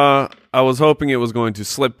chainsaw. I was hoping it was going to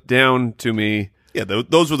slip down to me. Yeah,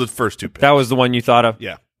 those were the first 2 picks. That was the one you thought of?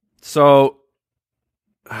 Yeah. So,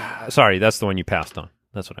 Sorry, that's the one you passed on.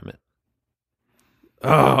 That's what I meant.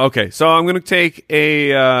 okay. So I'm going to take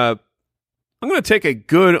a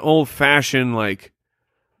good old fashioned like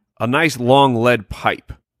a nice long lead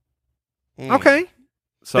pipe. Okay.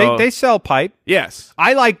 So They sell pipe. yes.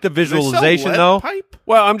 I like the Do they sell visualization, lead though. Pipe?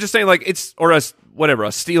 Well, I'm just saying like it's or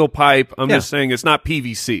a steel pipe. I'm Yeah. just saying it's not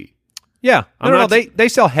PVC. Yeah. I'm No, not- they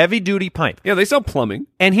sell heavy-duty pipe. Yeah, they sell plumbing.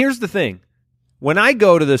 And here's the thing. When I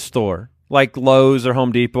go to this store, like Lowe's or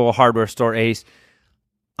Home Depot, or hardware store, Ace,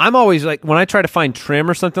 I'm always like, when I try to find trim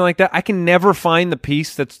or something like that, I can never find the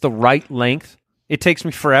piece that's the right length. It takes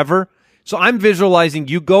me forever. So I'm visualizing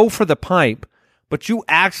you go for the pipe, but you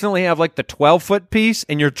accidentally have like the 12-foot piece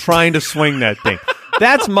and you're trying to swing that thing.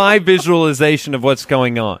 That's my visualization of what's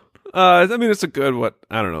going on. I mean, it's a good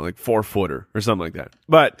I don't know, like 4-footer or something like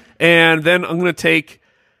that. And then I'm gonna take.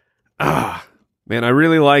 Man, I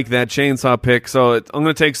really like that chainsaw pick. So I'm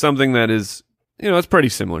gonna take something that is, it's pretty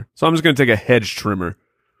similar. So I'm just gonna take a hedge trimmer.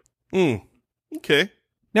 Okay.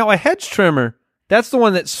 Now, a hedge trimmer, that's the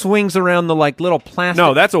one that swings around the like little plastic.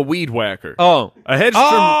 No, that's a weed whacker. Oh. A hedge trimmer.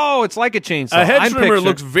 Oh, it's like a chainsaw. A hedge I'm trimmer picturing-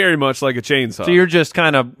 looks very much like a chainsaw. So you're just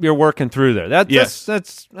you're working through there. Yes.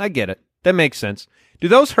 That's I get it. That makes sense. Do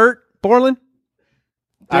those hurt, Borland?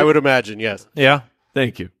 I would imagine, yes. Yeah.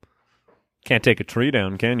 Thank you. Can't take a tree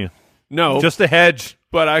down, can you? No, Just a hedge.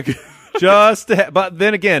 but I could, But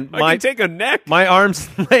then again, I can take a neck. my arms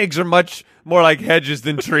and legs are much more like hedges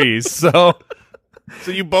than trees. So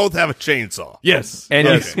So you both have a chainsaw. Yes, and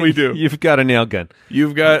yes, we do. You've got a nail gun.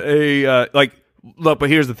 You've got a look, but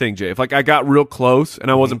here's the thing, Jay. If like I got real close and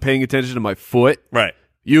I wasn't paying attention to my foot, Right.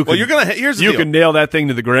 you Well, could, you're gonna. Here's the you deal. can nail that thing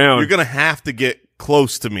to the ground. You're gonna have to get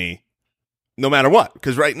close to me, no matter what.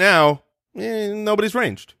 Because right now, nobody's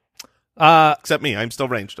ranged except me. I'm still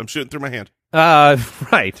ranged. I'm shooting through my hand.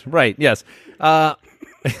 Right, yes.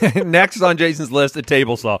 Next on Jason's list, a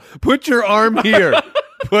table saw. Put your arm here.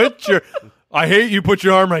 I hate you. Put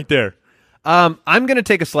your arm right there. I'm going to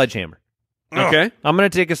take a sledgehammer. Okay. I'm going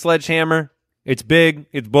to take a sledgehammer. It's big.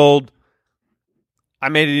 It's bold. I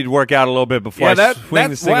may need to work out a little bit before Yeah, I swing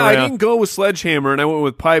this that's thing why I around. didn't go with sledgehammer and I went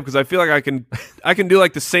with pipe because I feel like I can do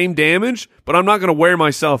like the same damage, but I'm not going to wear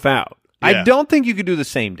myself out. I Yeah. don't think you could do the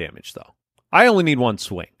same damage, though. I only need one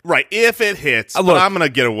swing. Right. If it hits, Look. but I'm gonna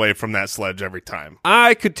get away from that sledge every time.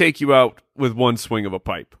 I could take you out with one swing of a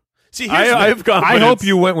pipe. See, here's the- I've got. I hope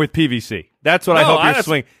you went with PVC. That's what I hope you're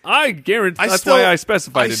swinging. I guarantee. I That's still, why I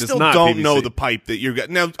specified it. I It's still not don't PVC. know the pipe that you're got.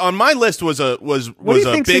 Now on my list was What do you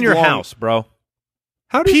a think's big in your long house, bro?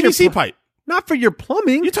 How does PVC your pipe. Not for your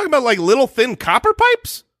plumbing. You talking about like little thin copper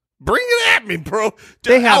pipes? Bring it at me, bro.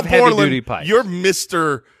 They have Al heavy-duty Borland, pipes. You're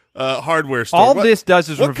Mr. Hardware store. All What- this does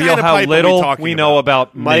is what reveal kind of how pipe are we little talking we know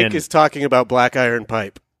about Mike men. is talking about black iron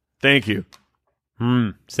pipe. Thank you.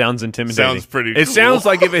 Sounds intimidating. Sounds pretty. It cool. sounds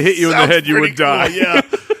like if it hit you in the Sounds head, you pretty would die. cool, yeah.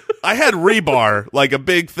 I had rebar, like a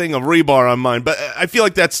big thing of rebar on mine, but I feel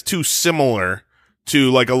like that's too similar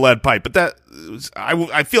to like a lead pipe. But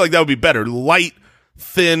I feel like that would be better. Light,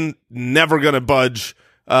 thin, never gonna budge.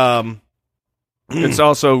 It's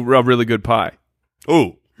also a really good pie.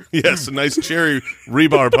 Oh, yes, a nice cherry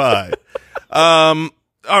rebar pie.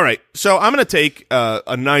 All right, so I'm going to take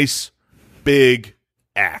a nice big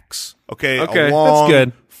axe. Okay, Okay, a long, that's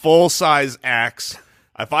good. full size axe.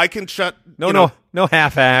 If I can shut, No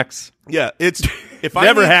half axe. yeah, it's if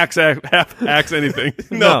Never I need, half axe anything.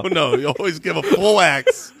 No, you always give a full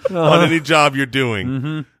axe on any job you're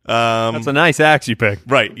doing. That's a nice axe you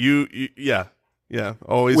picked. Right, you yeah,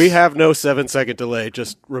 always. We have no 7-second delay,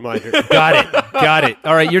 just reminder. Got it.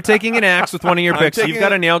 All right, you're taking an axe with one of your I'm picks. taking You've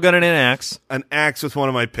got a nail gun and an axe. an axe with one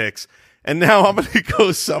of my picks, and now I'm going to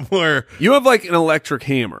go somewhere. You have like an electric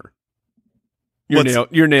hammer.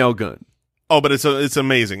 Your nail gun. Oh, but it's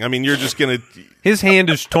amazing. I mean, you're just gonna. His hand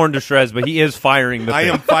is torn to shreds, but he is firing the I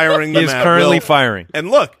thing. am firing He them is at currently will. firing.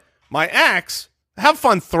 And look, my axe have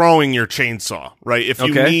fun throwing your chainsaw, right? If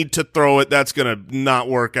you Okay. need to throw it, that's going to not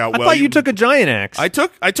work out I well. thought you took a giant axe. I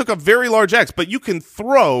took a very large axe, but you can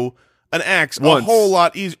throw an axe Once. a whole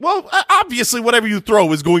lot easier. Well, obviously, whatever you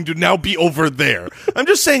throw is going to now be over there. I'm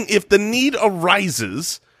just saying, if the need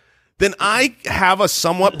arises, then I have a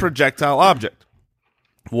somewhat projectile object.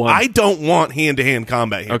 One. I don't want hand-to-hand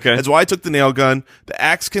combat here. Okay. That's why I took the nail gun. The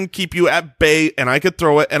axe can keep you at bay, and I could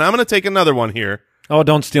throw it. And I'm going to take another one here Oh,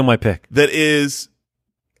 don't steal my pick. that is,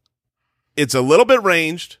 it's a little bit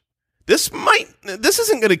ranged. This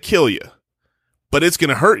isn't going to kill you, but it's going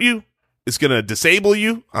to hurt you. It's going to disable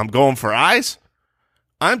you. I'm going for eyes.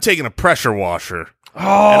 I'm taking a pressure washer. Oh,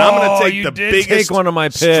 And I'm going to take you the did biggest, take one of my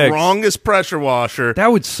picks. strongest pressure washer.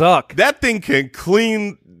 That would suck. That thing can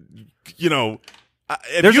clean,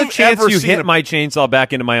 if There's a you've chance ever you seen hit my chainsaw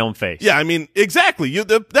back into my own face. Yeah, I mean, exactly.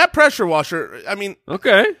 That pressure washer, I mean,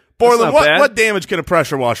 Okay. Borland, That's not bad. what damage can a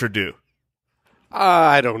pressure washer do?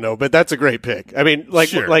 I don't know, but that's a great pick. I mean,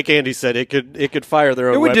 Sure. like Andy said, it could fire their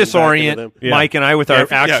own. It would weapon back into disorient them. Yeah. Mike and I with our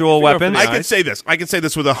if- yeah, actual if you go for weapons. the I eyes. can say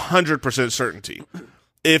this with 100% certainty.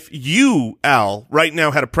 If you, Al, right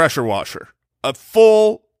now had a pressure washer, a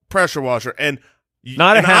full pressure washer, and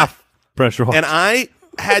Not a and half pressure washer. and I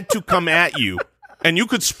had to come at you, and you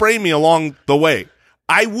could spray me along the way,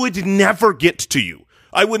 I would never get to you.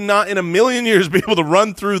 I would not in a million years be able to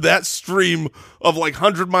run through that stream of like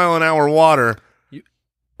 100-mile-an-hour water. All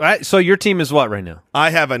right, so your team is what right now? I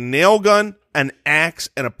have a nail gun, an axe,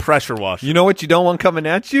 and a pressure washer. You know what you don't want coming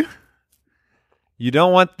at you? You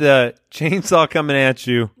don't want the chainsaw coming at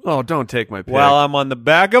you Oh, don't take my pick. while I'm on the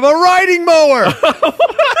back of a riding mower.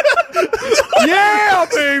 Yeah,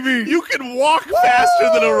 baby. You can walk faster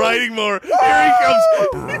than a riding mower. Here he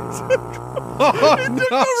comes.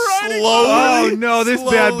 Slowly. Oh no, this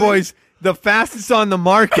bad slowly. boy's the fastest on the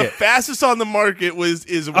market. Fastest on the market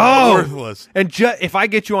is Oh. worthless. And if I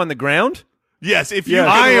get you on the ground, Yes, if you Yeah.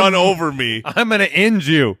 I can am- run over me. I'm gonna end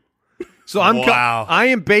you. So Wow. I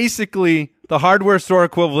am basically the hardware store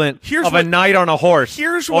equivalent Here's of what- a knight on a horse.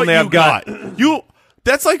 Here's what only you I've got.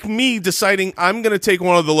 That's like me deciding I'm going to take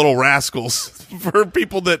one of the little rascals for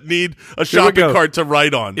people that need a Here we shopping go. cart to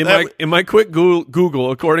ride on. In my quick Google,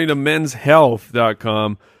 according to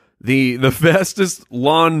menshealth.com, the fastest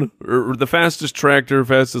lawn or the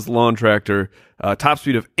fastest lawn tractor, top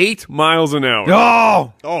speed of 8 miles an hour.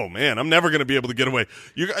 Oh, Oh man, I'm never going to be able to get away.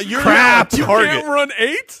 You're Crap. a You target. can't run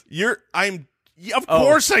 8? Of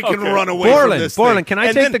course I can okay. run away from this Borland, thing. can I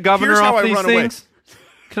And take then the governor here's how off I these run away. things?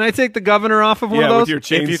 Can I take the governor off of one Yeah, of with those? your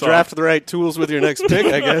chainsaw. If you draft the right tools with your next pick,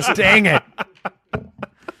 I guess. Dang it.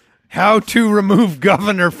 How to remove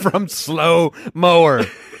governor from slow mower.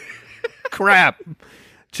 Crap.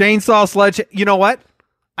 Chainsaw, sledge. You know what?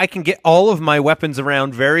 I can get all of my weapons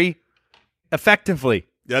around very effectively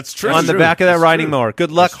That's true. on the back of that riding mower.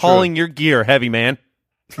 Good luck That's true. hauling your gear, heavy man.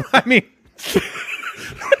 I mean,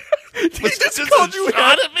 He just called you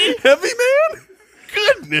shot at me, heavy man.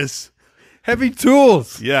 Goodness. heavy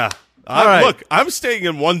tools. Yeah. All right. Look, I'm staying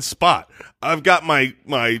in one spot. I've got my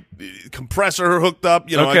compressor hooked up.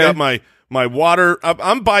 I Okay. got my water.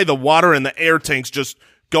 I'm by the water and the air tanks just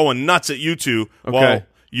going nuts at you two while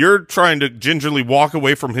you're trying to gingerly walk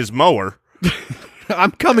away from his mower.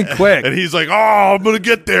 I'm coming quick. And he's like, oh, I'm going to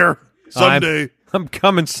get there someday. I'm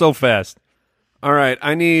coming so fast. All right,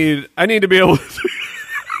 I need to be able to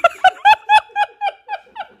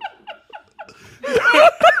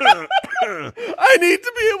I need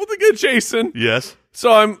to be able to get Jason. Yes.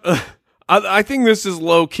 So I think this is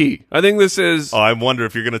low key. I think this is Oh, I wonder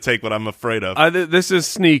if you're going to take what I'm afraid of. this is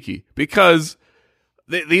sneaky because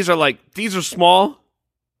these are small,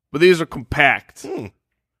 but these are compact.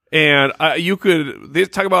 And you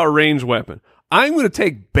could talk about a range weapon. I'm going to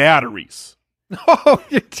take batteries. Oh,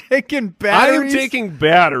 you're taking batteries? I am taking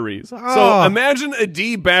batteries. So Oh. imagine a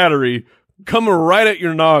D battery coming right at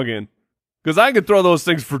your noggin, because I could throw those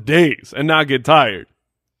things for days and not get tired.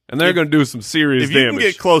 And they're going to do some serious If you damage.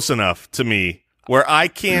 can get close enough to me where I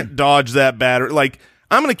can't dodge that battery, like,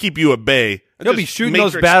 I'm going to keep you at bay. You'll Just be shooting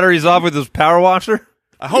those matrix- batteries off with this power washer?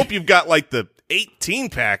 I hope you've got like the 18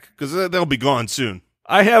 pack because they'll be gone soon.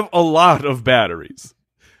 I have a lot of batteries.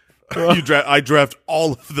 I draft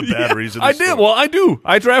all of the batteries. in the I did. store. Well, I do.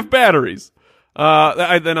 I draft batteries.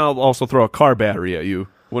 Then I'll also throw a car battery at you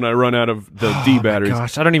when I run out of the D batteries.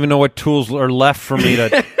 Gosh, I don't even know what tools are left for me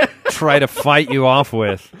to try to fight you off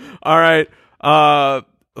with. All right.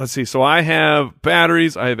 Let's see. So I have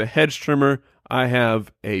batteries. I have a hedge trimmer. I have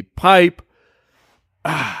a pipe.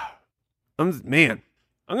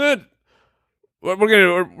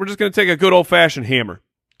 We're just gonna take a good old fashioned hammer.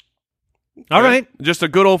 All right. Just a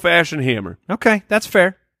good old fashioned hammer. Okay, that's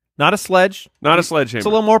fair. Not a sledge. Not a sledgehammer. It's a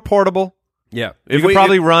little more portable. yeah. You could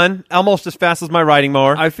probably run almost as fast as my riding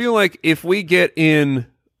mower. I feel like if we get in,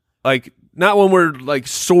 like, not when we're like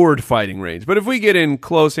sword fighting range, but if we get in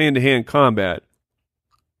close hand-to-hand combat,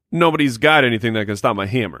 nobody's got anything that can stop my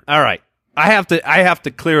hammer. All right. I have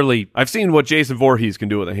to clearly. I've seen what Jason Voorhees can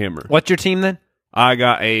do with a hammer. What's your team then? I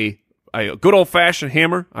got a good old-fashioned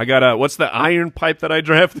hammer. I got what's the iron pipe that I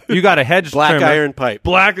drafted? You got a hedge Black trimmer. iron pipe.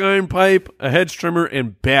 Black iron pipe, a hedge trimmer,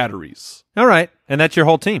 and batteries. All right. And that's your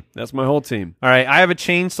whole team. That's my whole team. All right. I have a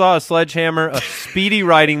chainsaw, a sledgehammer, a speedy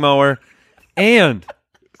riding mower, and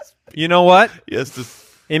you know what? Yes,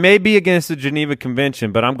 this It may be against the Geneva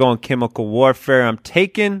Convention, but I'm going chemical warfare. I'm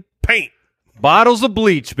taking paint. bottles of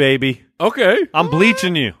bleach, baby. Okay. I'm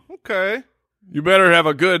bleaching you. Okay. You better have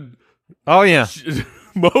a good Oh, yeah.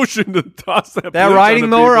 motion to toss that That bleach on riding the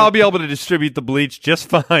mower, people. I'll be able to distribute the bleach just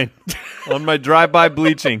fine on my drive-by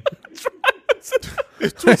bleaching.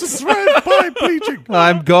 It's a drive-by bleaching.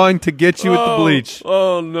 I'm going to get you with the bleach.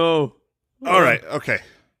 Oh, no. All right. Okay.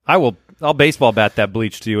 I'll baseball bat that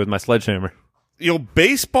bleach to you with my sledgehammer. You'll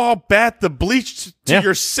baseball bat the bleach to Yeah.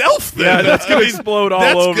 yourself then. Yeah, that's I gonna mean, explode all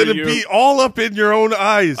that's over gonna you. be all up in your own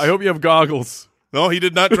eyes. I hope you have goggles. No, he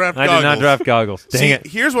did not draft I goggles. did not draft goggles. Dang See, it.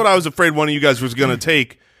 here's what I was afraid one of you guys was going to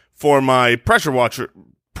take for my pressure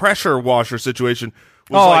washer situation.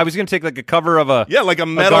 I was going to take like a cover of a like a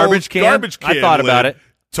metal garbage can? I thought about lid. it.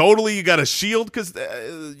 Totally, you got a shield because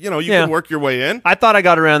you Yeah. can work your way in I thought I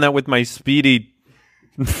got around that with my speedy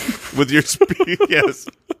with your speed. Yes,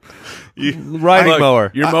 riding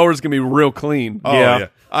mower. Your mower's going to be real clean. Oh, Yeah.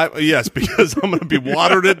 yes, because I'm going to be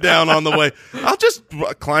watering it down on the way. I'll just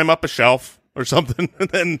climb up a shelf or something and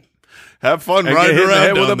then have fun And riding get hit in the around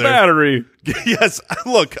head down with a there. battery. Yes,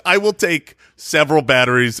 look, I will take several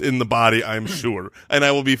batteries in the body, I'm sure, and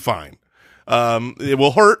I will be fine. It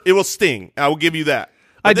will hurt. It will sting. I will give you that.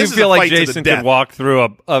 But I do this is feel a like fight to the Jason death. could walk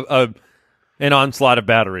through an onslaught of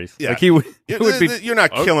batteries. Yeah. Like he would be. You're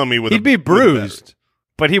not killing me with. He'd be bruised,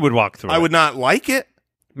 but he would walk through. I it. would not like it.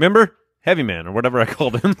 Remember Heavy Man or whatever I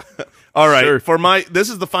called him. All right, Sure. for this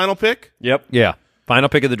is the final pick. Yep. Yeah. Final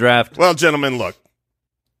pick of the draft. Well, gentlemen, look.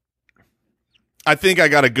 I think I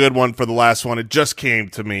got a good one for the last one. It just came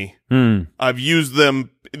to me. I've used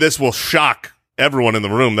them. This will shock everyone in the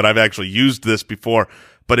room that I've actually used this before.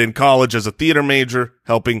 But in college as a theater major,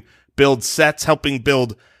 helping build sets, helping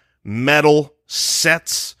build metal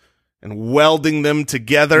sets and welding them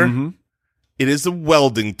together. It is a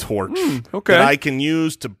welding torch okay. that I can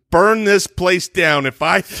use to burn this place down.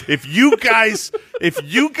 If you guys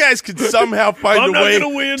can somehow find I'm a not way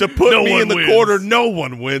gonna win. to put No me one in the wins. corner, no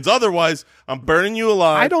one wins. Otherwise, I'm burning you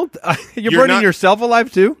alive. I don't. You're You're burning not- yourself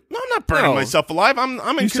alive too. No, I'm not burning No. myself alive. I'm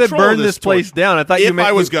in You control said burn of this torch. place down. I thought you If meant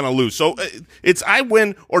I was going to lose. So it's I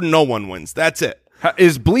win or no one wins. That's it.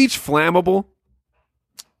 Is bleach flammable?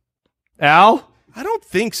 Al. I don't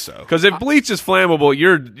think so. Because if bleach is flammable,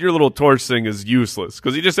 your little torch thing is useless.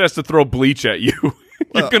 Because he just has to throw bleach at you.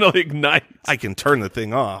 You're gonna ignite. I can turn the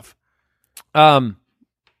thing off.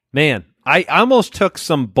 Man, I almost took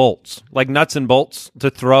some bolts, like nuts and bolts, to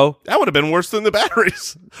throw. That would have been worse than the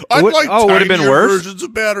batteries. I Would- like oh, it would have been tinier worse? versions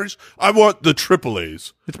of batteries. I want the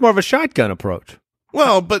AAAs. It's more of a shotgun approach.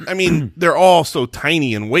 Well, but I mean, they're all so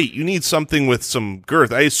tiny in weight. You need something with some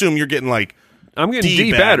girth. I assume you're getting like I'm getting D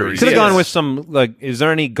D batteries. batteries. Could have Yes. gone with some. Like, is there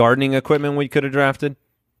any gardening equipment we could have drafted?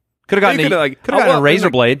 Could have gotten You a, coulda, like- could have gotten a well, razor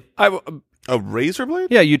like- blade. a razor blade.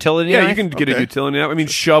 Yeah, utility. Yeah, knife. you can get a Okay. utility knife. I mean,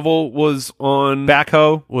 shovel was on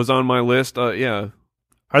backhoe. my list. Yeah.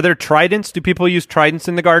 Are there tridents? Do people use tridents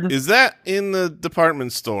in the garden? Is that in the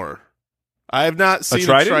department store? I have not seen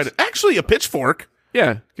trident? Actually, a pitchfork.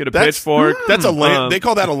 Yeah, get a That's- pitchfork. That's a land. Um, They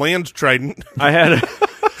call that a land trident. I had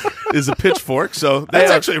Is a pitchfork. So that's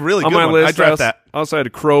I- actually a really on good my one. list. I draft that. I also had a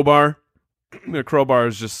crowbar. The crowbar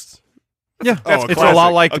is just, Yeah, Oh, a it's a classic.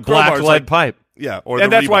 lot like A the black crowbar's lead like- pipe. Yeah, or and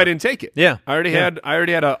the that's why I rebar. didn't take it. Yeah, I already yeah.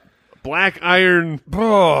 had a black iron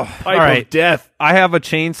Oh, pipe all right. of death. I have a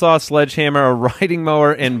chainsaw, sledgehammer, a riding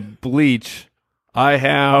mower, and bleach. I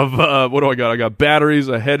have what do I got? I got batteries,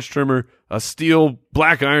 a hedge trimmer, a steel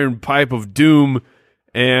black iron pipe of doom,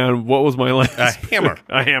 and what was my last? A hammer.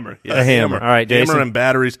 a hammer. Yeah. A hammer. All right, Jason. Hammer and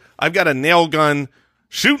batteries. I've got a nail gun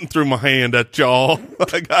shooting through my hand at y'all.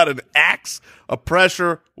 I got an axe, a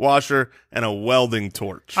pressure washer, and a welding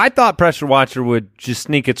torch. I thought pressure washer would just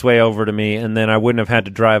sneak its way over to me, and then I wouldn't have had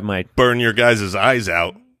to drive my. Burn your guys' eyes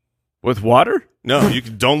out. With water? No,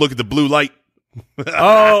 don't look at the blue light.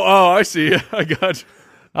 Oh, I see. I got.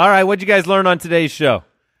 All right, what'd you guys learn on today's show?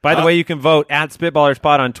 By the way, you can vote at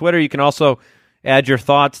SpitballersPod on Twitter. You can also add your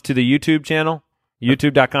thoughts to the YouTube channel,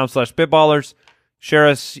 youtube.com/Spitballers. Share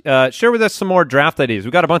with us some more draft ideas.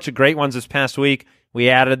 We got a bunch of great ones this past week. We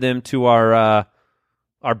added them to our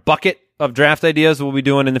bucket of draft ideas that we'll be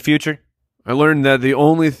doing in the future. I learned that the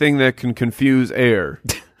only thing that can confuse air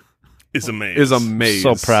Is a maze. is a maze.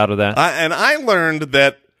 So proud of that. And I learned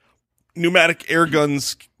that pneumatic air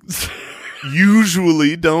guns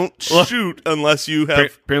usually don't shoot unless you have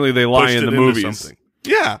Apparently they lie pushed in it the into movies. something.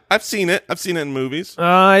 Yeah, I've seen it. I've seen it in movies.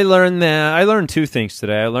 I learned two things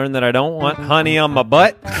today. I learned that I don't want honey on my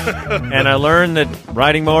butt, and I learned that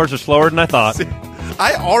riding mowers are slower than I thought.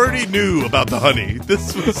 I already knew about the honey.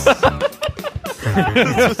 This was.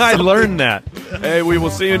 I learned that. Hey, we will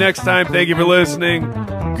see you next time. Thank you for listening.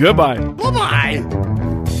 Goodbye. Bye-bye.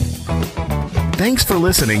 Thanks for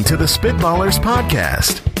listening to the Spitballers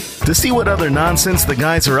Podcast. To see what other nonsense the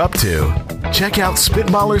guys are up to, check out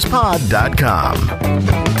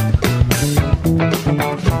SpitballersPod.com.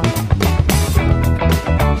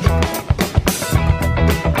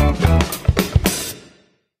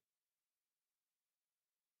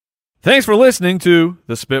 Thanks for listening to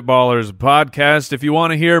the Spitballers Podcast. If you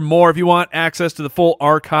want to hear more, if you want access to the full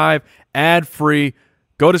archive ad-free,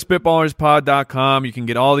 go to SpitballersPod.com. You can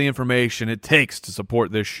get all the information it takes to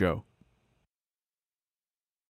support this show.